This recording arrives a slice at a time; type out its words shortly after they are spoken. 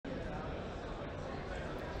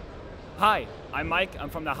Hi, I'm Mike.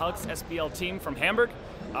 I'm from the HULKs SBL team from Hamburg.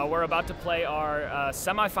 We're about to play our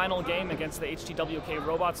semi-final game against the HTWK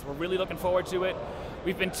Robots. We're really looking forward to it.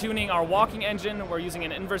 We've been tuning our walking engine. We're using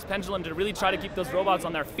an inverse pendulum to really try to keep those robots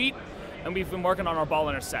on their feet. And we've been working on our ball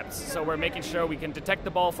intercepts. So we're making sure we can detect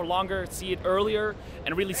the ball for longer, see it earlier,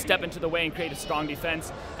 and really step into the way and create a strong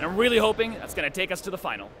defense. And I'm really hoping that's going to take us to the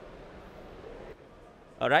final.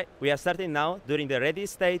 All right, we are starting now. During the ready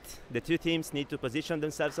state, the two teams need to position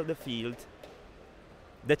themselves on the field.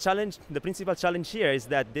 The principal challenge here is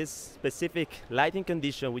that this specific lighting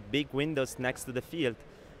condition with big windows next to the field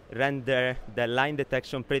render the line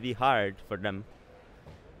detection pretty hard for them.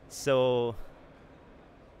 So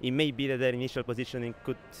it may be that their initial positioning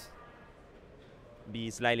could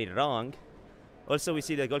be slightly wrong. Also, we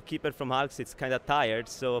see the goalkeeper from HULKs, it's kind of tired,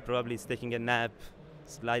 so probably it's taking a nap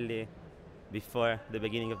slightly before the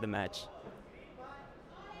beginning of the match.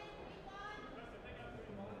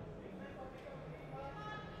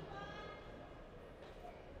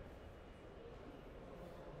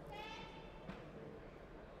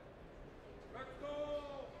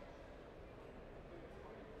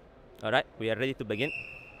 All right, we are ready to begin.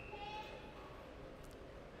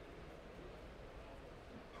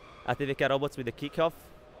 HTWK Robots with the kickoff.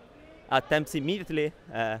 Attempts immediately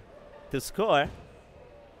to score.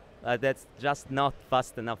 That's just not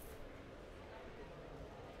fast enough.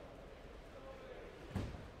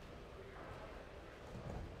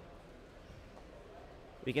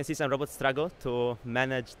 We can see some robots struggle to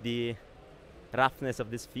manage the roughness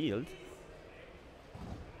of this field.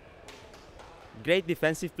 Great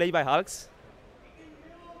defensive play by HULKs.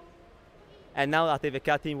 And now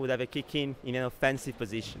HTWK team would have a kick in an offensive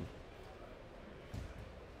position.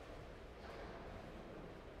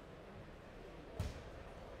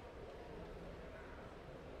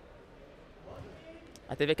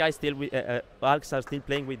 HTWK is still HULKs are still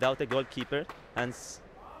playing without a goalkeeper, and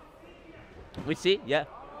we see, yeah,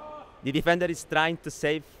 the defender is trying to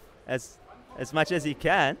save as much as he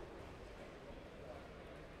can.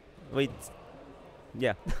 With,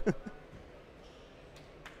 yeah.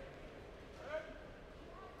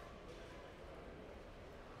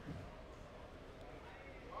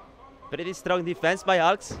 Pretty strong defense by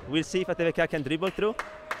HULKs. We'll see if HTWK can dribble through.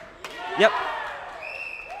 Yep.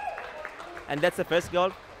 And that's the first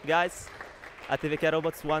goal, guys. HTWK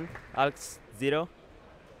Robots 1, HULKs 0.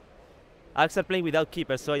 HULKs are playing without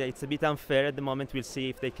keeper, so yeah, it's a bit unfair at the moment. We'll see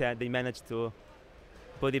if they manage to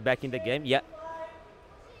put it back in the game. Yeah,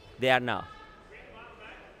 they are now.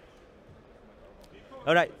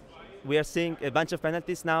 All right, we are seeing a bunch of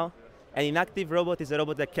penalties now. An inactive robot is a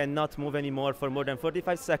robot that cannot move anymore for more than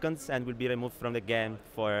 45 seconds and will be removed from the game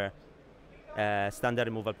for a standard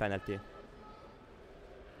removal penalty.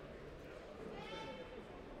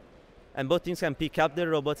 And both teams can pick up their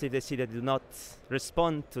robots if they see that they do not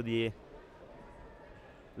respond to the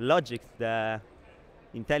logic, the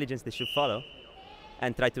intelligence they should follow,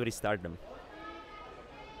 and try to restart them.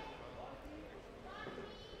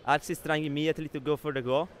 HULKs is trying immediately to go for the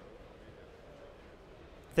goal.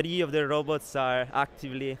 3 of the robots are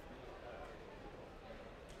actively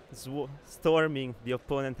storming the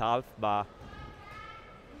opponent half, but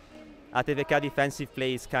HTWK defensive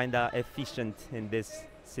play is kind of efficient in this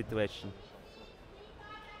situation.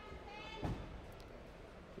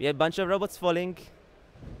 We have a bunch of robots falling.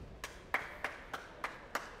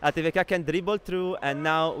 HTWK can dribble through, and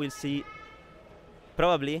now we'll see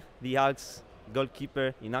probably the HULKs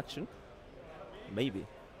goalkeeper in action. Maybe.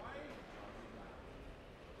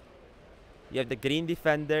 You have the green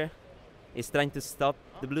defender is trying to stop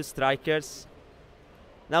the blue strikers.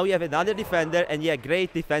 Now we have another defender, and yeah,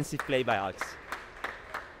 great defensive play by HULKs.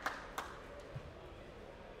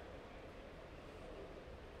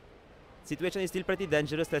 Situation is still pretty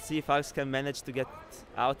dangerous. Let's see if HULKs can manage to get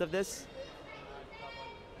out of this.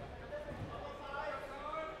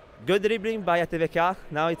 Good dribbling by HTWK.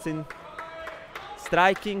 Now it's in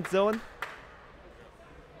striking zone.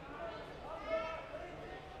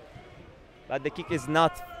 But the kick is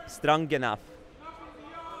not strong enough.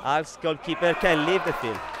 HULKs goalkeeper can leave the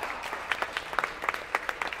field.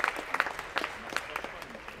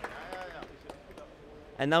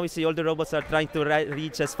 And now we see all the robots are trying to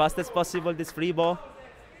reach as fast as possible this free ball.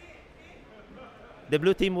 The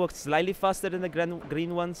blue team works slightly faster than the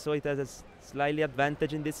green one, so it has a slightly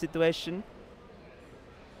advantage in this situation.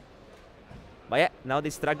 But yeah, now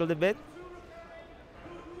they struggled a bit.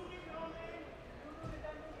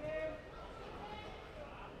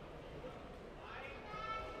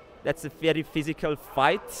 That's a very physical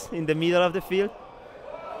fight in the middle of the field.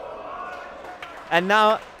 And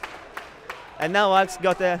now HULKs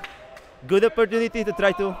got a good opportunity to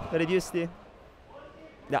try to reduce the.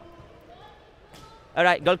 Yeah. All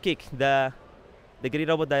right, goal kick. The green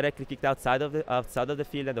robot directly kicked outside of the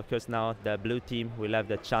field, and of course now the blue team will have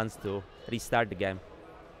the chance to restart the game.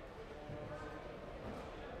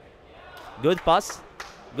 Good pass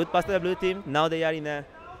to the blue team. Now they are in a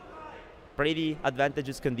pretty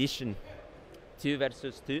advantageous condition, 2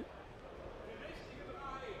 versus 2.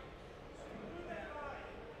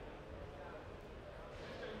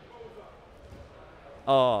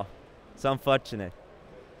 Oh, so unfortunate.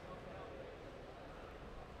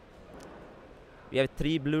 We have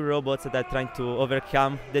 3 blue robots that are trying to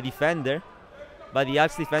overcome the defender, but the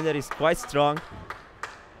HULKs defender is quite strong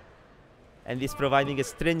and is providing a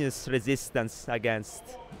strenuous resistance against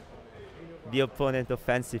the opponent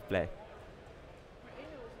offensive play.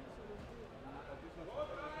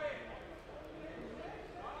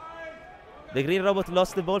 The green robot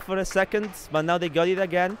lost the ball for a second, but now they got it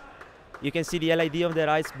again. You can see the LED of their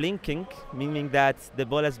eyes blinking, meaning that the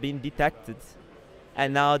ball has been detected.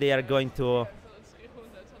 And now they are going to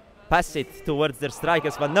pass it towards their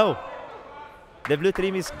strikers, but no. The blue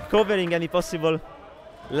team is covering any possible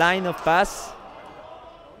line of pass.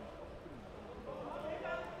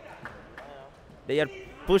 They are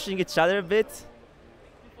pushing each other a bit.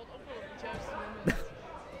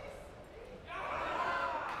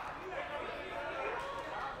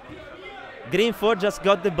 Green 4 just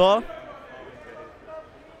got the ball.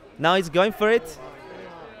 Now he's going for it.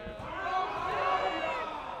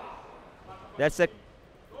 That's a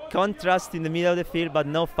contrast in the middle of the field, but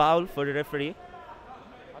no foul for the referee.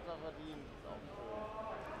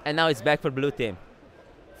 And now it's back for blue team.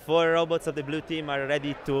 4 robots of the blue team are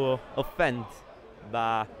ready to offend,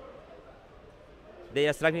 but they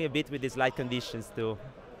are struggling a bit with these light conditions to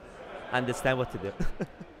understand what to do.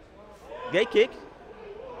 Great kick.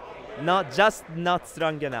 Just not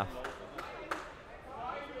strong enough.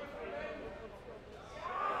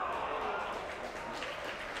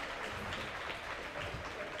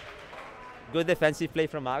 Good defensive play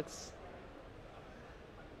from HULKs,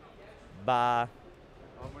 but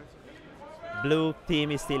blue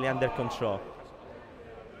team is still under control.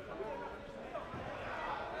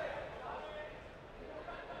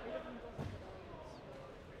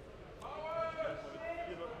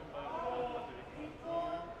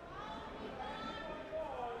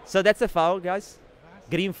 So that's a foul, guys.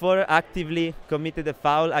 Green 4 actively committed a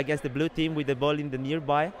foul against the blue team with the ball in the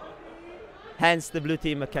nearby. Hence, the blue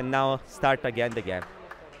team can now start again the game.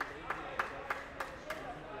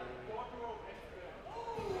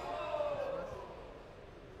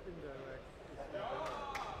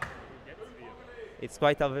 It's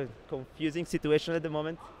quite a confusing situation at the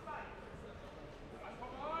moment.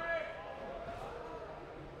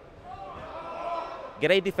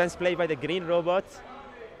 Great defense play by the green robot.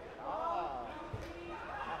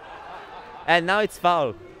 And now it's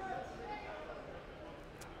foul.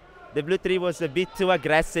 The blue team was a bit too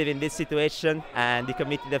aggressive in this situation and he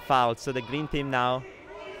committed a foul, so the green team now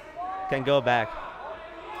can go back.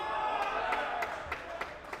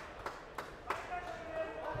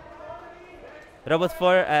 Robot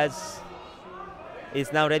 4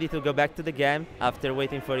 is now ready to go back to the game after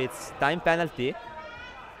waiting for its time penalty.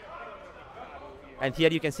 And here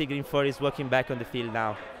you can see Green 4 is walking back on the field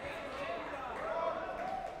now.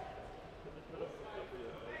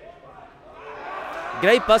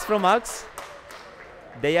 Great pass from HULKs.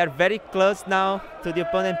 They are very close now to the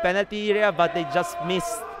opponent penalty area, but they just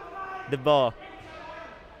missed the ball.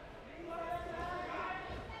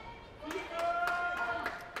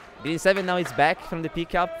 Green 7 now is back from the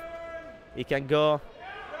pickup. He can go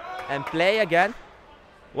and play again.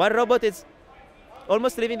 One robot is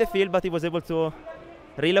almost leaving the field, but he was able to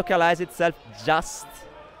relocalize itself just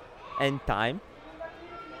in time.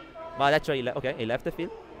 But actually, okay, he left the field.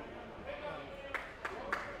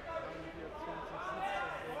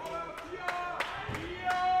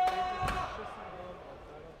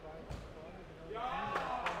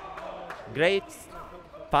 Great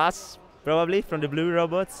pass, probably, from the blue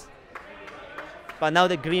robots. But now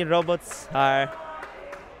the green robots are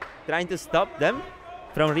trying to stop them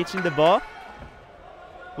from reaching the ball.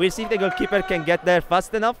 We'll see if the goalkeeper can get there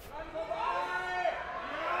fast enough.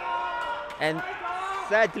 And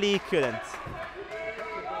sadly, he couldn't.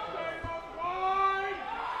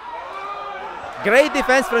 Great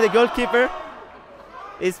defense from the goalkeeper.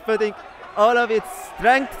 He's putting all of its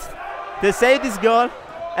strength to save this goal.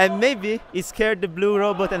 And maybe he scared the blue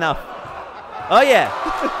robot enough. Oh yeah!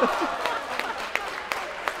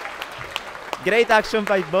 Great action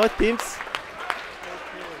by both teams.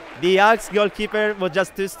 The HULKs goalkeeper was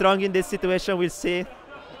just too strong in this situation. We'll see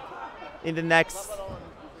in the next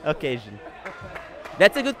occasion.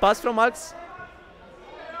 That's a good pass from HULKs.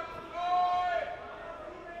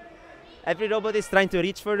 Every robot is trying to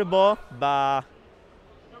reach for the ball, but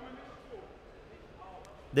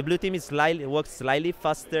the blue team is works slightly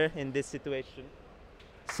faster in this situation.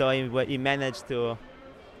 So he managed to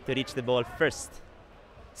reach the ball first.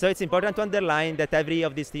 So it's important to underline that every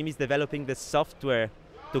of these teams is developing the software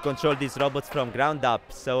to control these robots from ground up.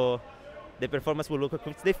 So the performance will look a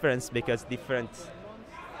bit different because different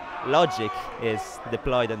logic is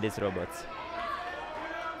deployed on these robots.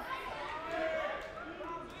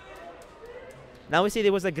 Now we see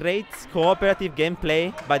there was a great cooperative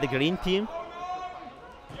gameplay by the green team.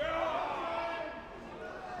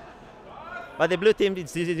 But the blue team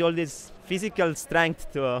uses all this physical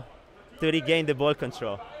strength to regain the ball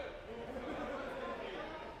control.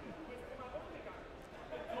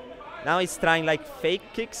 Now he's trying like fake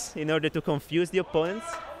kicks in order to confuse the opponents.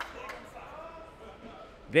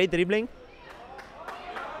 Great dribbling.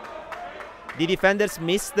 The defenders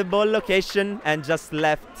missed the ball location and just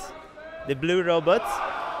left the blue robot.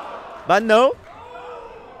 But no.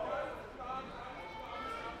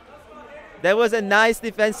 That was a nice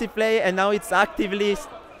defensive play, and now it's actively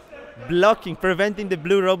blocking, preventing the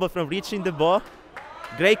blue robot from reaching the ball.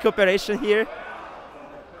 Great cooperation here.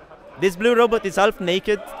 This blue robot is half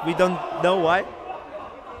naked. We don't know why.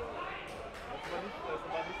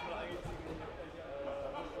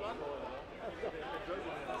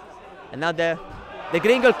 And now the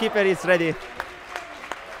green goalkeeper is ready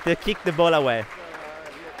to kick the ball away.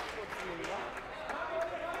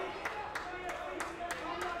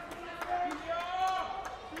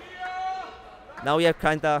 Now we have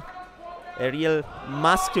kind of a real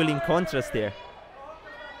masculine contrast here.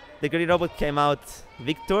 The green robot came out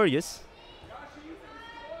victorious.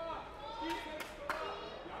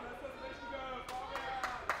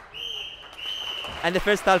 And the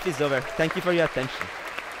first half is over. Thank you for your attention.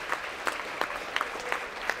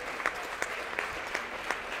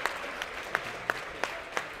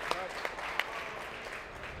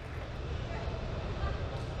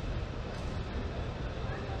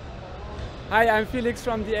 Hi, I'm Felix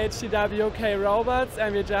from the HTWK Robots,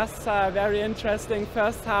 and we just saw a very interesting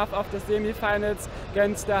first half of the semi-finals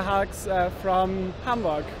against the HULKs from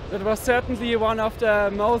Hamburg. It was certainly one of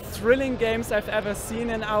the most thrilling games I've ever seen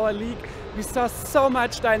in our league. We saw so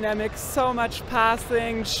much dynamics, so much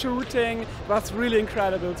passing, shooting. It was really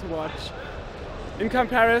incredible to watch. In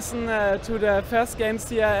comparison to the first games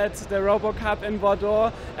here at the Robocup in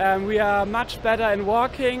Bordeaux, we are much better in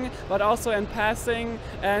walking, but also in passing,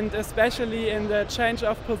 and especially in the change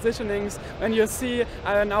of positionings. When you see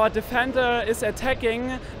our defender is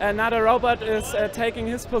attacking, another robot is taking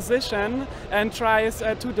his position and tries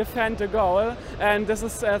to defend the goal. And this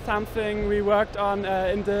is something we worked on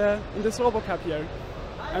in this Robocup here.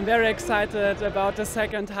 I'm very excited about the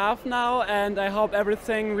second half now, and I hope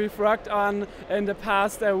everything we've worked on in the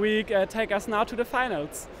past week take us now to the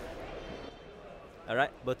finals. All right,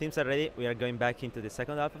 both teams are ready. We are going back into the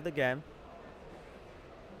second half of the game.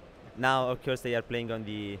 Now, of course, they are playing on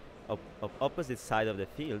the opposite side of the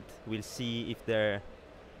field. We'll see if their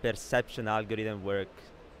perception algorithm work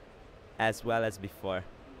as well as before.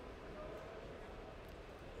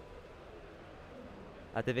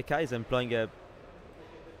 HTWK is employing a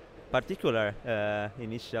particular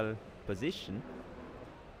initial position.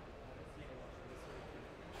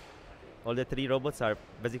 All the three robots are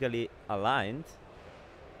basically aligned,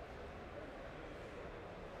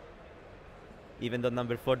 even though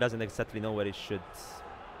number 4 doesn't exactly know where it should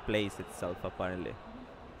place itself, apparently.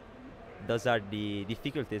 Those are the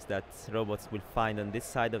difficulties that robots will find on this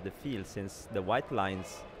side of the field, since the white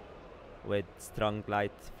lines with strong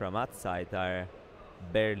light from outside are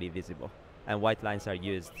barely visible, and white lines are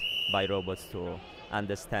used by robots to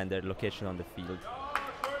understand their location on the field.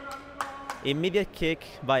 Immediate kick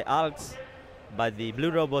by HULKs, but the blue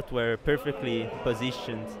robot were perfectly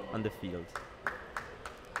positioned on the field.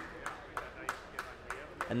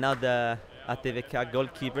 And now the HTWK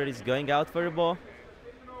goalkeeper is going out for the ball.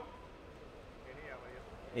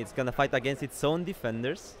 It's gonna fight against its own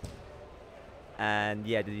defenders. And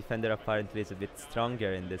yeah, the defender apparently is a bit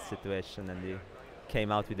stronger in this situation, and he came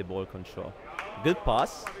out with the ball control. Good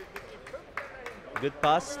pass. Good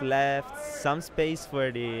pass, left some space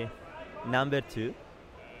for the number 2.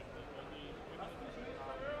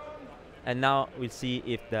 And now we'll see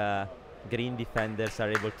if the green defenders are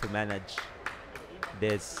able to manage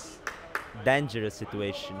this dangerous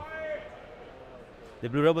situation. The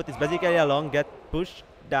blue robot is basically alone, get pushed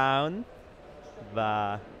down,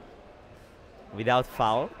 but without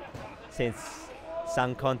foul, since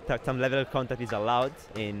some level of contact is allowed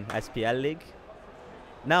in SPL League.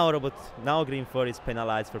 Now green 4 is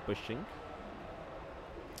penalized for pushing.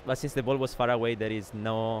 But since the ball was far away, there is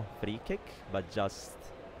no free kick, but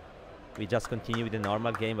we just continue with the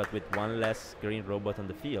normal game, but with one less green robot on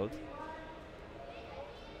the field.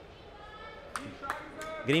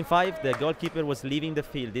 Green 5, the goalkeeper was leaving the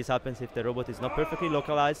field. This happens if the robot is not perfectly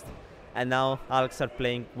localized. And now HULKs are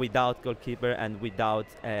playing without goalkeeper and without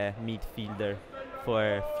a midfielder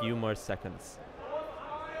for a few more seconds.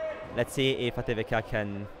 Let's see if HTWK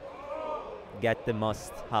can get the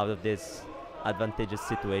most out of this advantageous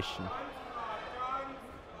situation.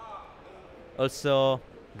 Also,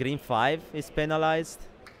 green 5 is penalized.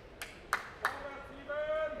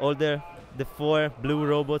 All the 4 blue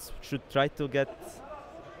robots should try to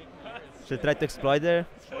exploit their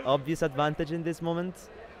obvious advantage in this moment.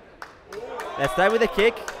 Let's try with a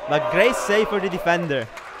kick, but great save for the defender.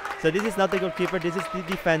 So this is not the goalkeeper, this is the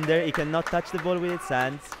defender. He cannot touch the ball with his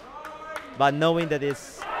hands. But knowing that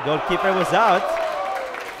his goalkeeper was out,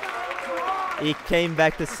 he came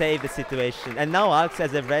back to save the situation. And now HULKs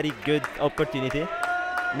has a very good opportunity.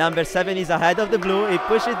 Number 7 is ahead of the blue, he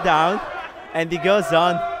pushes it down, and he goes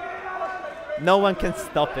on. No one can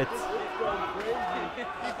stop it.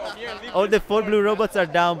 All the 4 blue robots are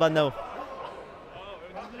down, but no.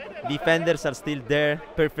 Defenders are still there,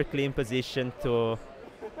 perfectly in position to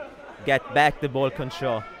get back the ball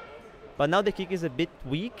control. But now the kick is a bit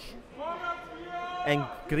weak, and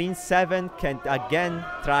green 7 can again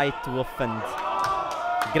try to offend.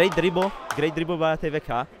 Great dribble by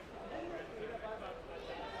HTWK.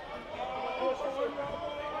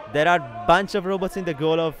 There are a bunch of robots in the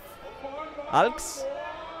goal of HULKs.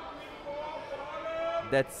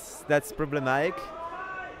 That's problematic.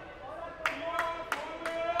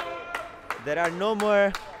 There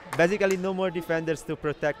are basically no more defenders to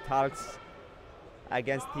protect HULKs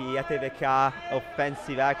against the HTWK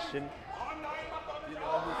offensive action.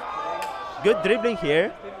 Good dribbling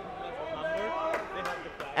here.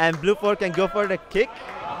 And blue 4 can go for the kick.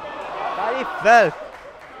 But he fell.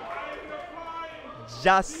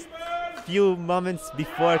 Just few moments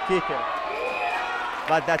before kicker.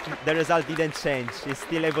 But the result didn't change. He's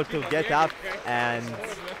still able to get up and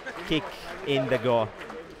kick in the goal.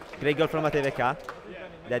 Great goal from HTWK,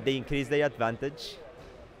 that they increase their advantage,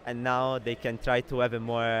 and now they can try to have a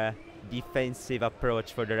more defensive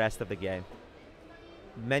approach for the rest of the game.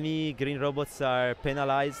 Many green robots are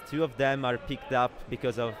penalized. 2 of them are picked up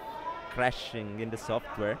because of crashing in the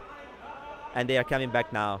software, and they are coming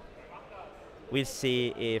back now. We'll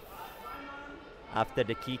see if after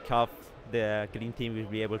the kickoff the green team will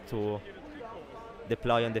be able to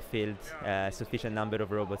deploy on the field a sufficient number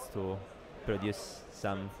of robots to produce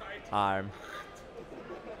some harm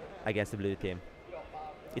against the blue team.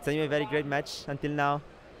 It's anyway a very great match until now.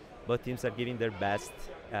 Both teams are giving their best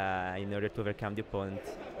in order to overcome the opponent.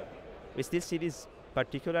 We still see this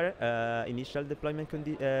particular initial deployment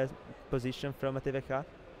position from HTWK.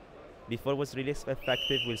 Before was really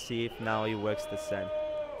effective. We'll see if now it works the same.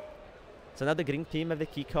 So now the green team have the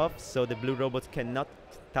kickoff, so the blue robots cannot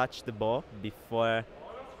touch the ball before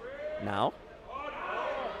now.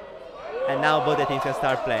 And now both the teams can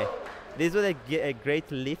start play. This was a great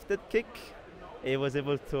lifted kick. It was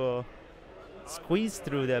able to squeeze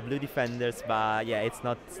through the blue defenders, but yeah, it's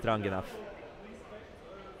not strong enough.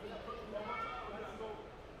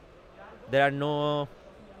 There are no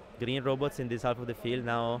green robots in this half of the field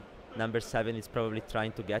now. Number 7 is probably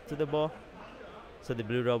trying to get to the ball, so the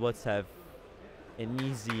blue robots have an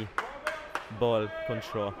easy ball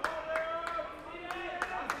control.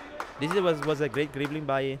 This was a great dribbling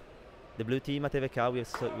by the blue team at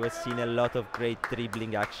HTWK. We've seen a lot of great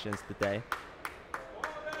dribbling actions today.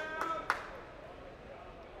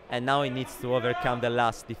 And now he needs to overcome the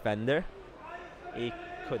last defender. He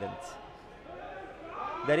couldn't.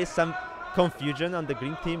 There is some confusion on the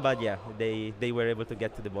green team, but yeah, they were able to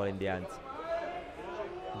get to the ball in the end.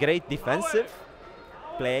 Great defensive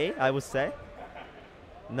play, I would say.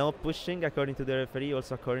 No pushing according to the referee,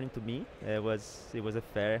 also according to me. It was a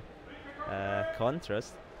fair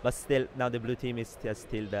contrast, but still now the blue team has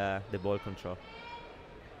still the ball control.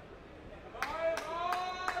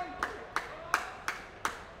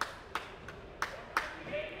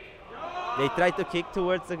 They try to kick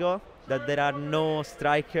towards the goal, that there are no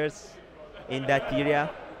strikers in that area.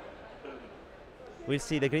 We'll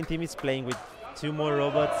see, the green team is playing with 2 more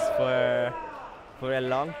robots for a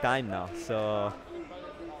long time now, so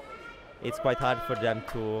it's quite hard for them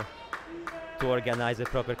to organize a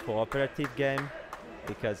proper cooperative game,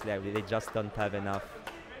 because they just don't have enough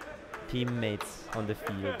teammates on the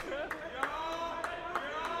field.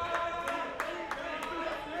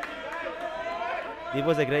 It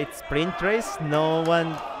was a great sprint race. No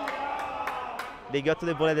one. They got to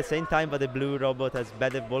the ball at the same time, but the blue robot has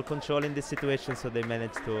better ball control in this situation, so they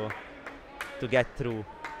managed to get through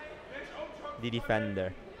the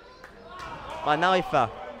defender. But now I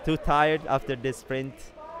felt too tired after this sprint,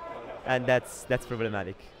 and that's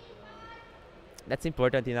problematic. That's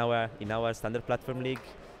important in our standard platform league.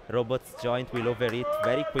 Robots joint will overheat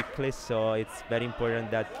very quickly, so it's very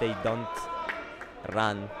important that they don't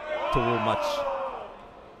run too much.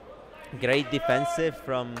 Great defensive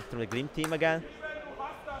from the green team again.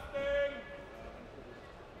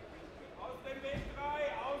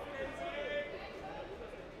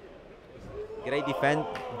 Great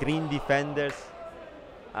green defenders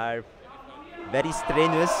are very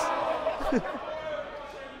strenuous.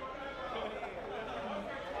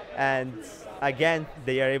 And again,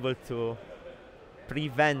 they are able to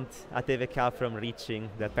prevent HTWK from reaching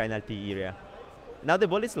the penalty area. Now the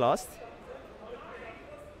ball is lost.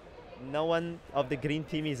 No one of the green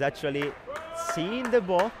team is actually seeing the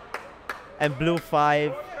ball, and blue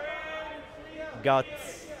 5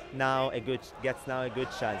 gets now a good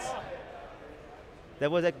chance. That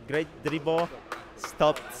was a great dribble,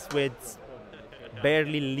 stopped with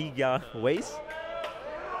barely legal ways,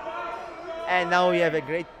 and now we have a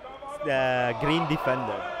great green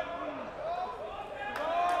defender.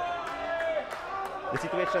 The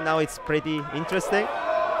situation now is pretty interesting,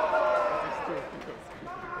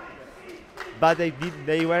 but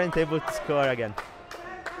they weren't able to score again.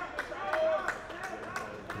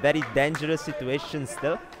 Very dangerous situation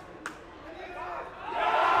still.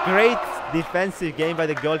 Great defensive game by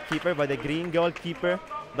the goalkeeper, by the green goalkeeper,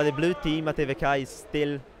 but the blue team at HTWK is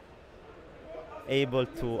still able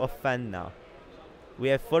to offend now. We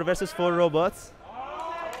have 4 versus 4 robots.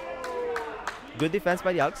 Good defense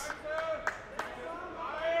by the HULKs.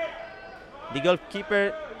 The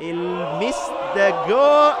goalkeeper missed the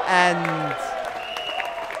goal, and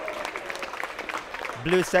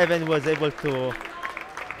blue 7 was able to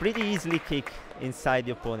pretty easily kick inside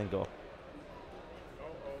the opponent goal.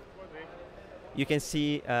 You can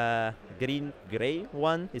see gray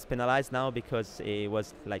 1 is penalized now because he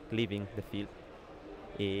was like leaving the field.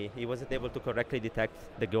 He wasn't able to correctly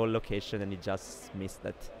detect the goal location, and he just missed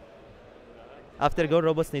that. After goal,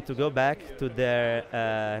 robots need to go back to their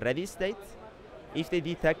ready state. If they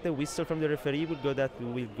detect a whistle from the referee, we'll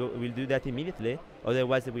do that immediately.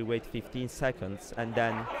 Otherwise, they will wait 15 seconds, and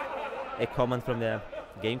then a command from the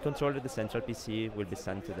game controller, the central PC, will be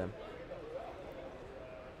sent to them.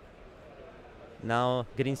 Now,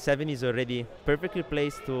 green 7 is already perfectly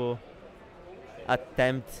placed to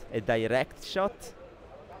attempt a direct shot.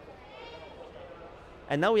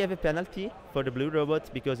 And now we have a penalty for the blue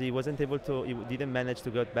robot because he didn't manage to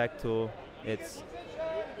get back to its.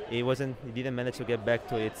 He didn't manage to get back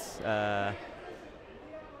to its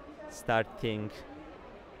starting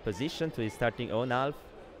position, to his starting own half,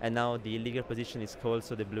 and now the illegal position is called,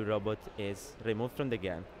 so the blue robot is removed from the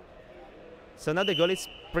game. So now the goal is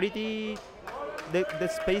pretty. The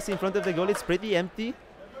space in front of the goal is pretty empty.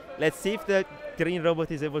 Let's see if the green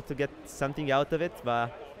robot is able to get something out of it,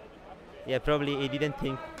 but yeah, probably he didn't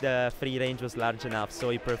think the free range was large enough, so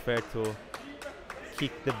he preferred to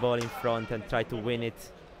kick the ball in front and try to win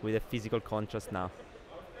it with a physical contrast now.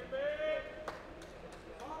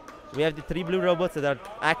 We have the 3 blue robots that are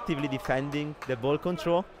actively defending the ball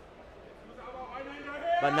control,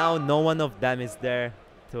 but now no one of them is there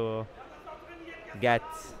to get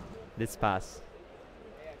this pass.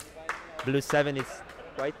 Blue 7 is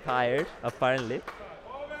quite tired, apparently.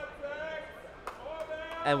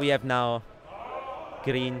 And we have now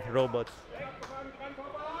green robots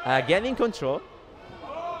again in control.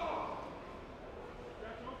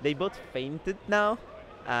 They both fainted now,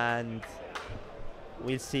 and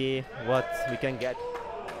we'll see what we can get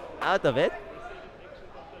out of it.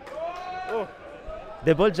 Oh.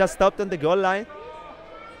 The ball just stopped on the goal line.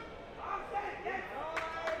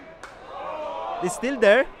 It's still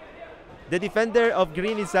there. The defender of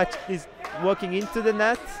green is walking into the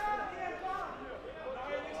net.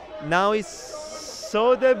 Now he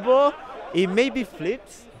saw the ball. It maybe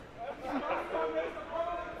flipped.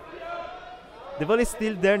 The ball is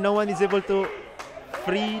still there. No one is able to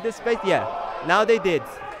free the space. Yeah, now they did.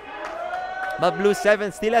 But blue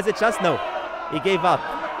 7 still has a chance. No, he gave up.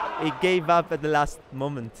 He gave up at the last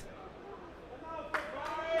moment.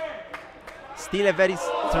 Still a very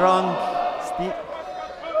strong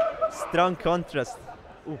contrast.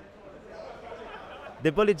 Ooh.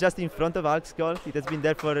 The ball is just in front of HULK's goal. It has been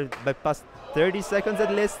there for by past 30 seconds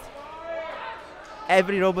at least.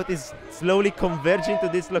 Every robot is slowly converging to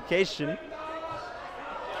this location.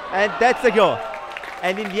 And that's the goal.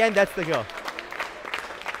 And in the end, that's the goal.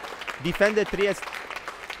 Defender 3 has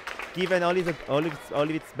given all of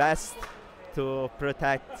its best to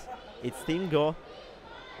protect its team goal.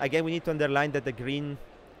 Again, we need to underline that the green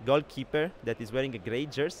goalkeeper that is wearing a grey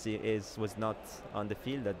jersey was not on the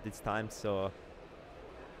field at this time, so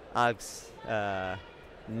HULKs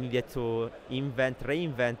needed to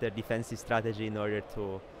reinvent their defensive strategy in order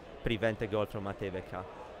to prevent a goal from HTWK.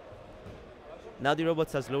 Now the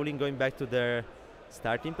robots are slowly going back to their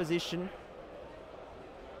starting position,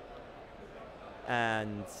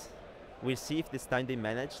 and we'll see if this time they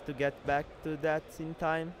manage to get back to that in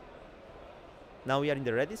time. Now we are in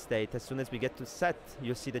the ready state. As soon as we get to set,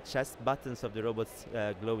 you'll see the chest buttons of the robots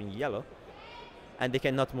glowing yellow, and they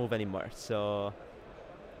cannot move anymore. So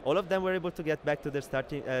all of them were able to get back to their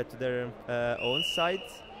starting to their own side.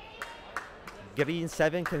 Green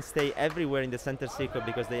 7 can stay everywhere in the center circle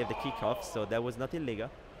because they have the kickoff, so that was not illegal.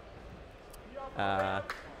 But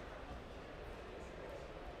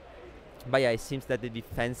yeah, it seems that the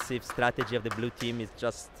defensive strategy of the blue team is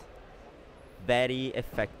just very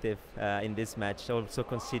effective in this match. Also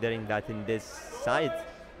considering that in this side,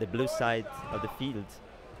 the blue side of the field,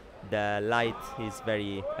 the light is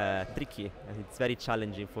very tricky, and it's very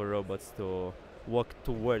challenging for robots to walk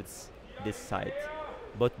towards this side.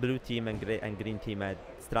 Both blue team and green team had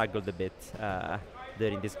struggled a bit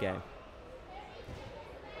during this game.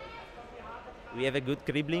 We have a good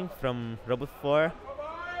dribbling from Robot 4.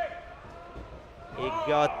 It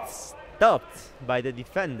got stopped by the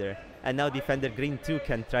defender, and now defender green 2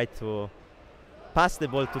 can try to pass the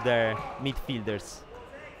ball to their midfielders.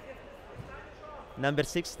 Number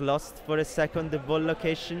 6 lost for a second the ball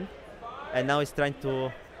location, and now he's trying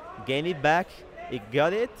to gain it back. He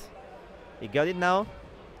got it. He got it now.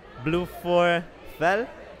 Blue 4 fell,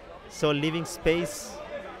 so leaving space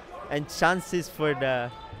and chances for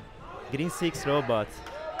the green 6 robot.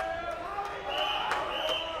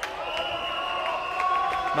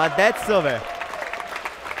 But that's over.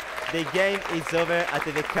 The game is over.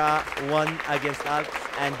 HTWK won against HULKs,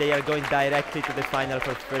 and they are going directly to the final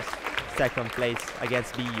for second place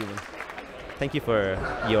against BU. Thank you for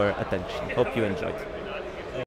your attention. Hope you enjoyed.